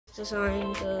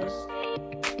design goes,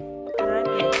 did I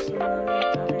break something? I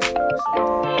thought I broke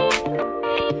something.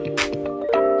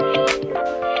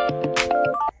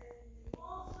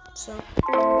 So,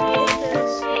 hit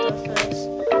this, does this,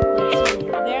 with some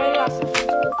very last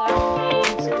seconds with that,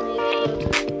 instantly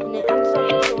explodes, and it ends up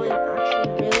going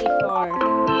actually really far.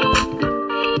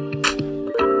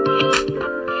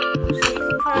 So you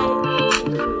can probably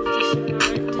improve this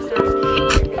design and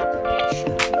make it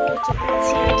multiple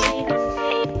TNT.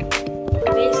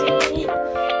 Basically,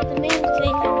 the main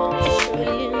thing I want to show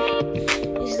you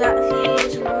is that if you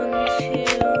use 1, 2,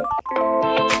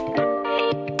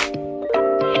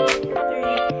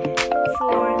 3,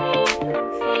 4,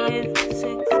 5,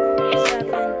 6,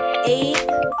 7, 8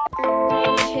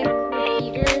 tick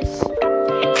repeaters,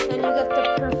 then you get the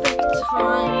perfect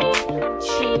time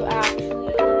to actually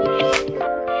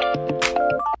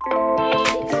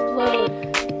explode.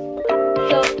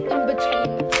 So in between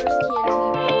the first TNT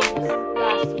and the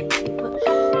last TNT,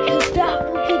 because that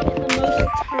will give it the most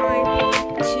time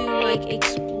to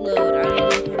explode. I don't know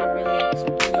how to really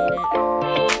explain it.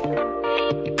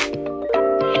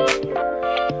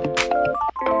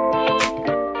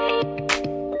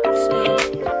 So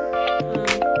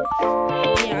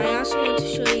yeah, I also want to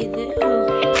show you this. Oh,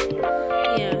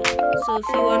 yeah. So if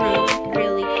you want to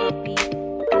really copy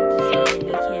the design,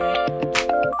 you can.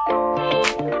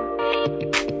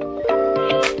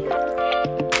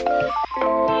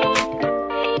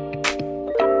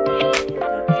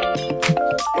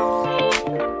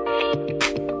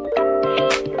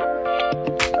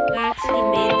 I actually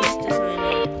made this design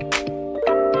up.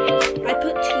 I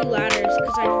put 2 ladders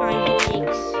because I find it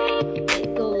makes it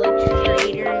go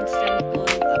straighter instead of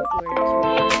going upwards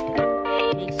more.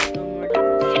 It makes it go more to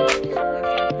the side, so that's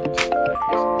why I put 2 ladders.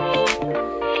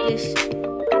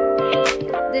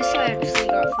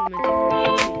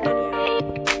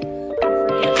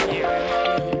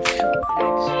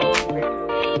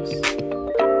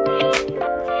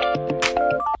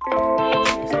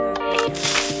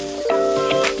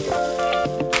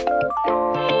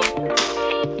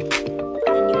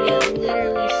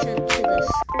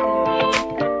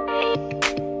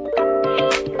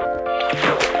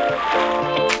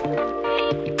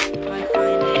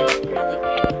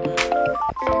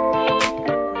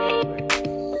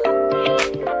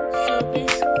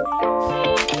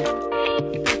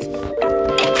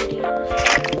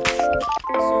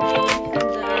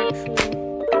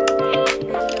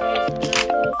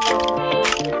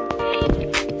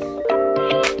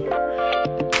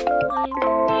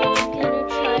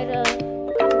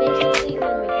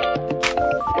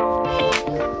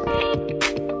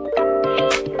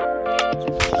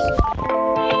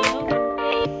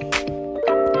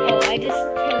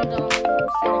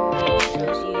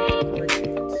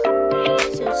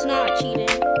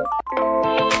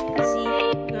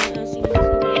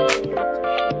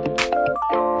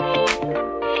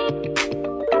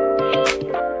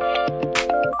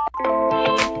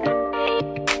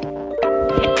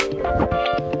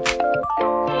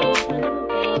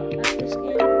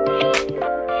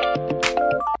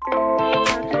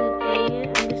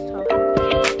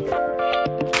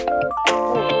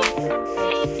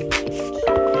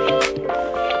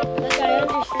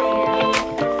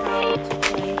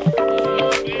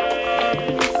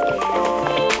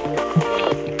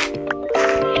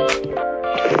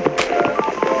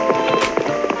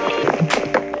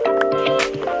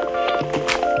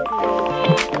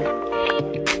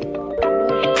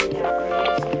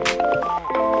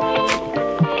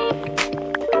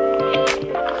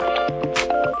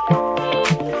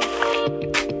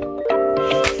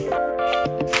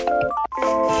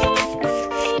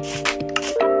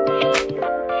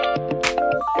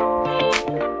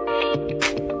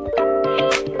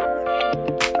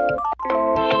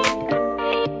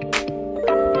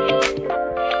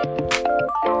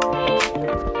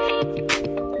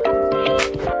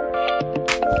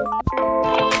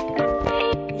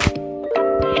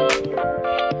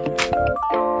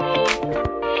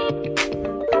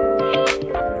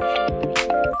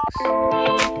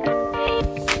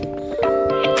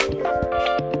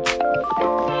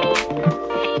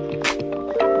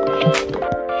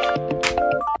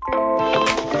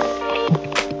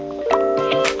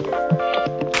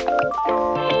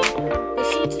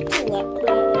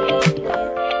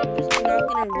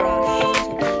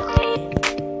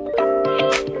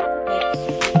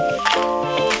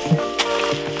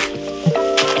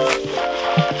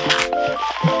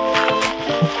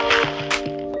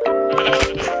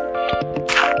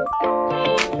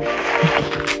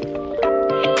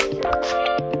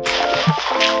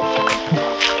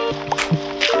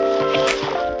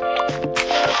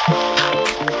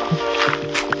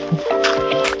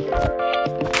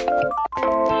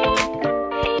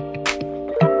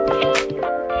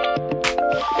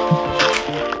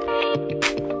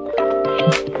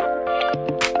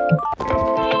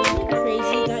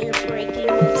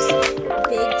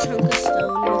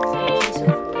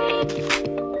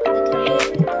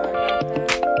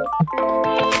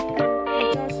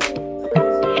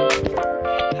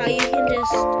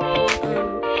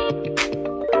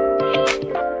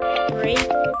 break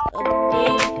a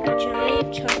big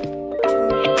giant chunk of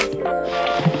wood.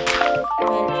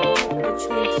 And the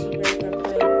chunks you break up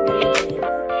like really big.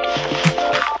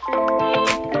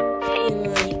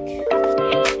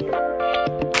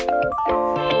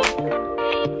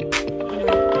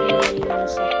 Not even a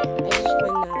second. I just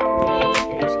find that really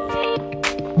crazy.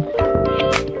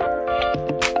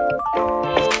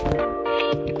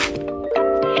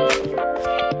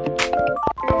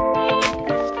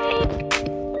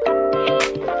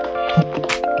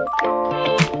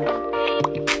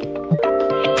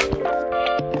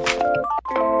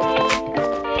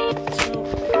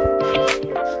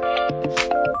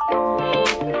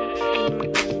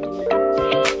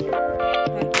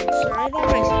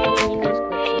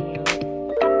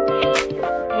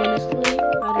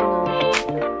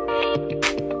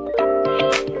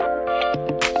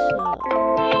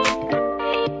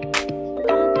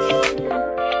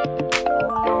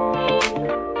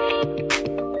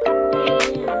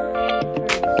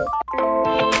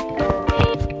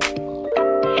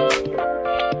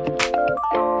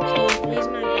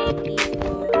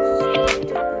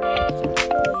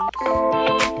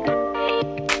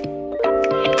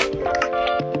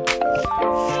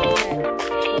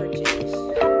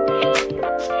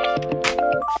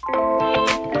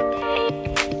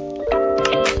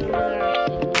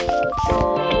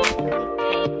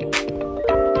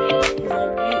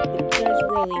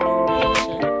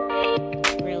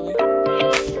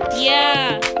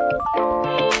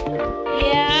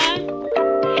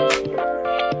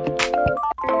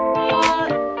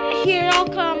 Here, I'll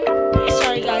come.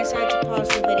 Sorry guys, I had to pause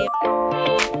the video.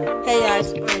 Hey guys,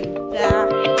 I'm back.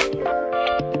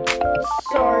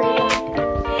 Sorry.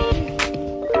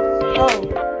 Oh,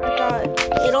 I thought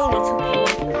it only took me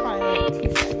like probably like 2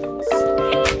 seconds.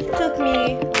 It took me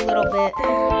a little bit.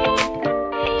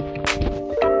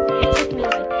 It took me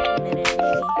like a minute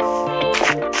maybe.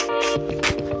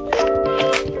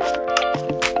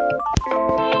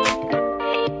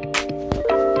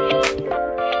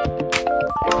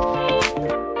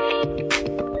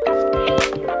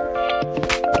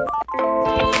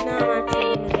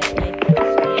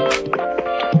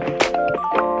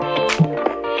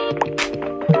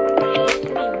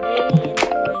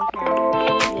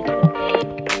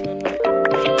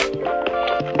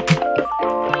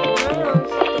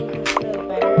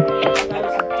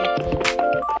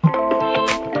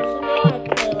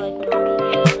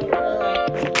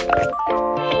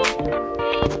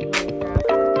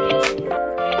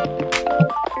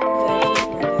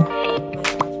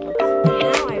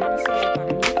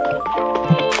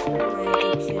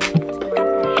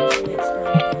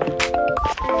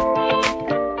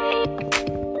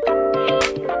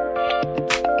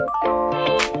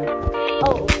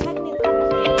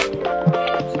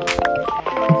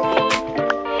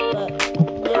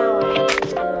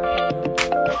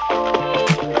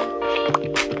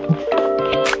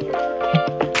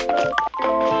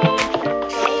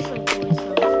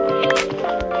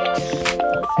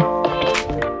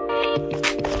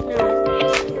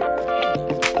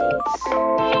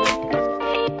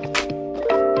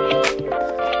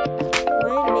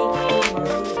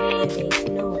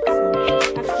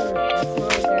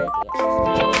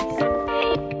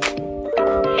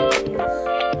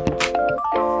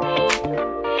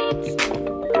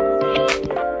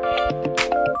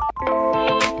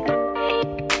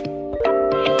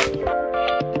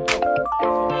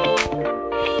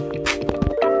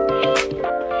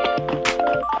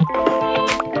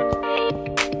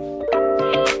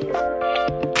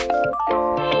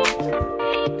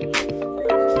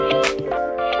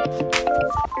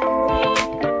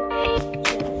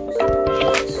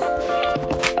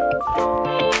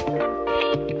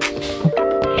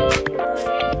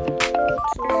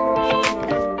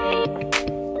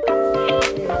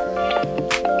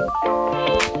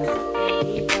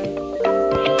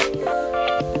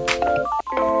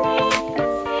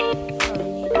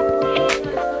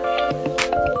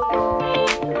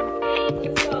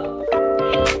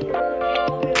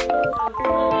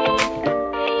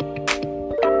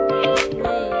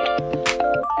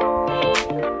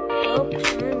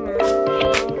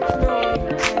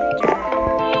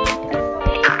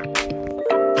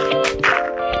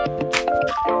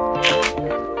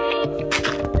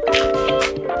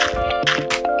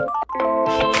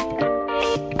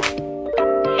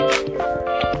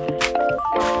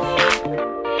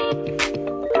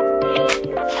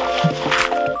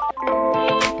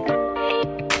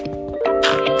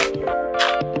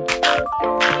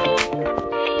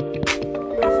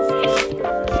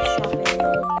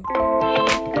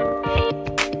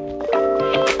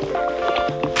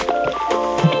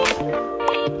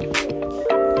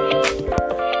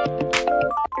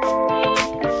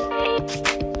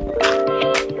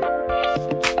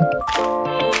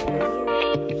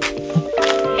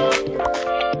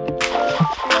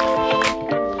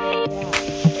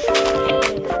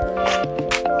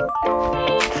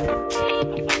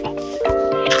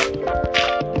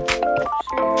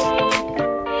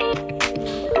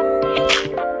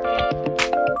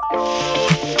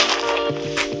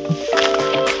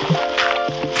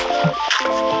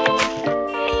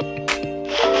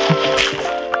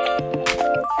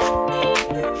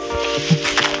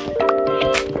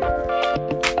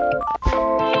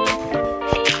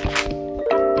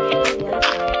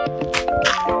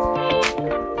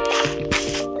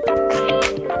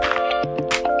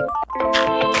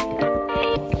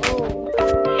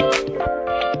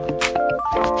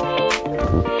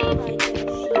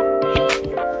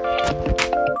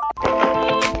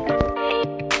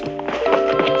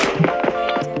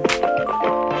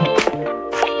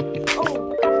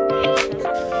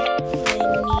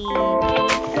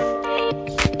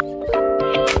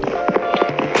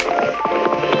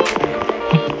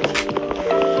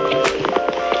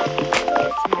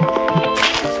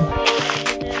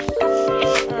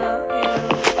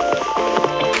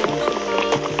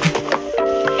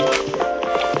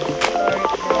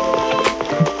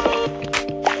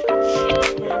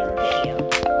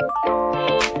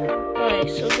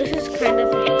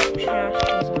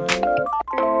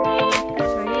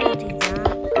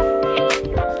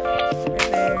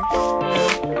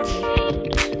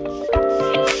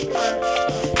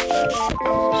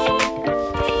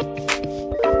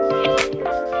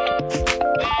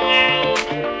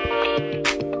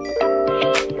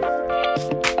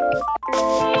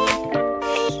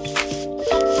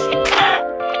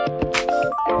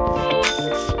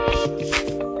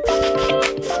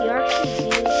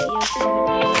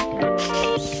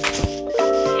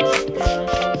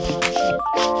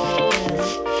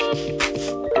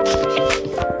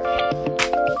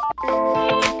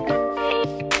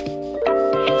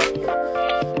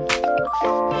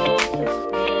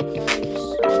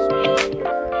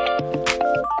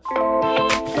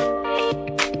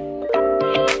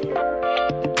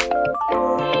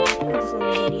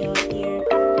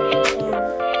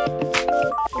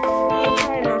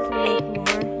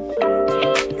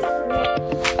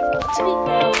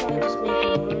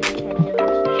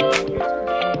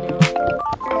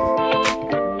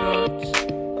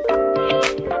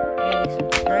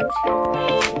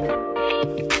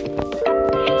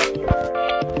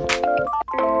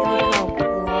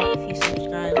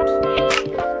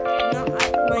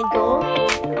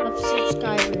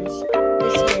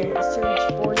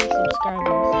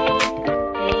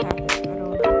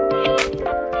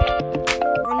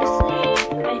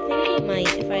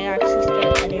 might if I actually